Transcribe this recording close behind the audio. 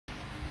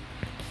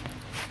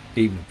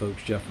Evening,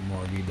 folks. Jeff from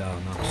RV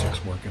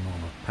Diagnostics working on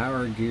a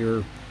Power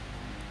Gear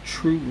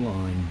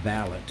Trueline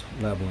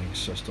Leveling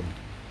System.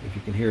 If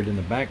you can hear it in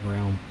the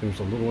background,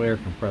 there's a little air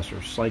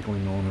compressor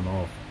cycling on and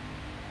off.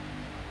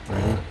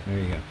 Right, there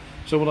you go.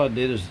 So what I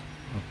did is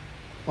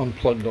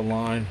unplug the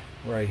line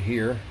right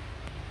here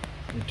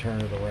and turn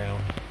it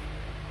around.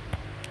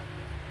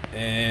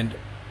 And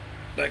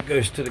that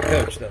goes to the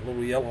coach, that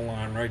little yellow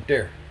line right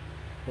there.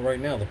 But right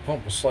now the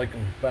pump is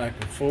cycling back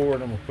and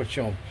forward. I'm going to put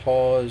you on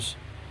pause.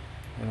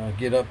 And I'll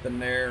get up in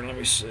there, let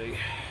me see,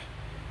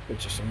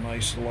 put you some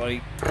nice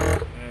light,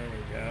 there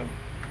we go,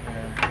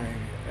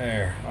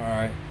 there, all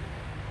right.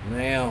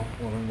 Now,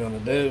 what I'm gonna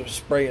do is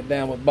spray it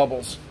down with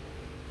bubble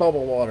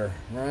water,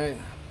 right?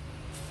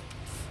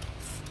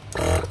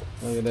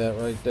 Look at that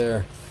right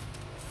there.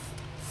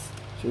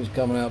 She's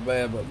coming out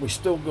bad, but we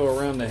still go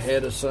around the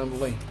head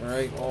assembly,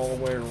 right, all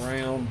the way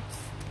around,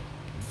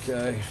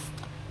 okay,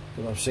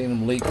 because I've seen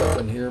them leak up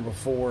in here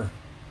before.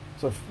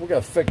 So we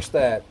gotta fix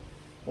that.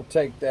 We'll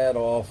take that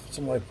off.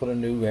 Somebody put a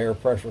new air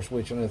pressure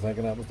switch in there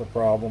thinking that was the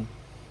problem.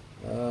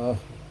 I'll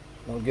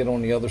get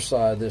on the other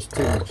side of this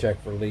too and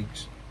check for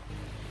leaks.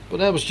 But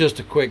that was just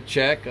a quick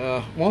check.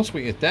 Once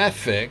we get that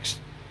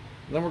fixed,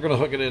 then we're going to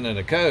hook it into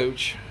the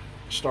coach,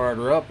 start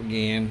her up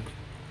again,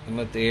 and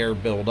let the air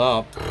build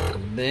up.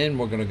 And then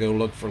we're going to go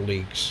look for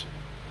leaks.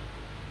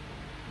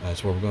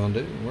 That's what we're going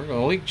to do. We're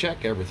going to leak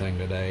check everything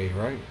today,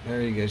 right?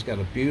 There you go. It's got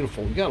a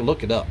beautiful, you got to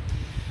look it up.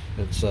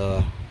 It's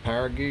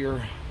Power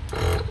Gear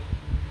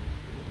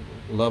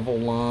level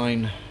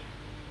line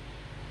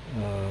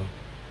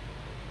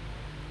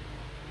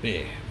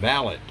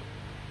valid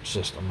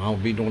system. I'll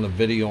be doing a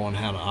video on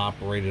how to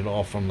operate it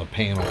all from the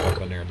panel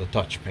up in there, the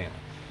touch panel.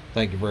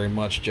 Thank you very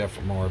much, Jeff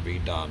from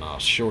RV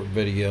Diagnostics. Short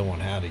video on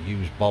how to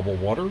use bubble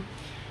water.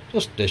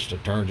 Just dish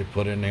detergent,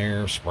 put in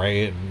there,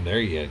 spray it, and there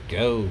you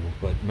go.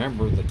 But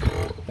remember, the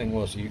thing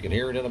was, you can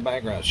hear it in the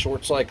background,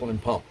 short cycling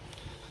pump.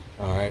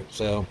 All right,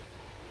 so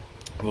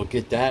we'll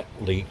get that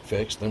leak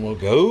fixed, then we'll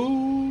go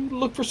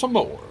look for some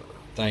more.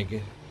 Thank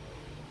you.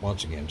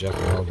 Once again, Jeff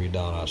from RV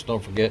Diagnostics.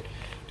 Don't forget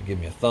to give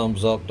me a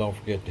thumbs up. Don't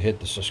forget to hit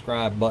the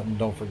subscribe button.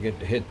 Don't forget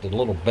to hit the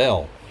little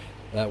bell.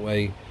 That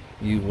way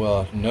you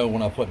know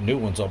when I put new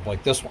ones up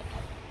like this one.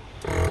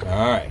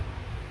 All right.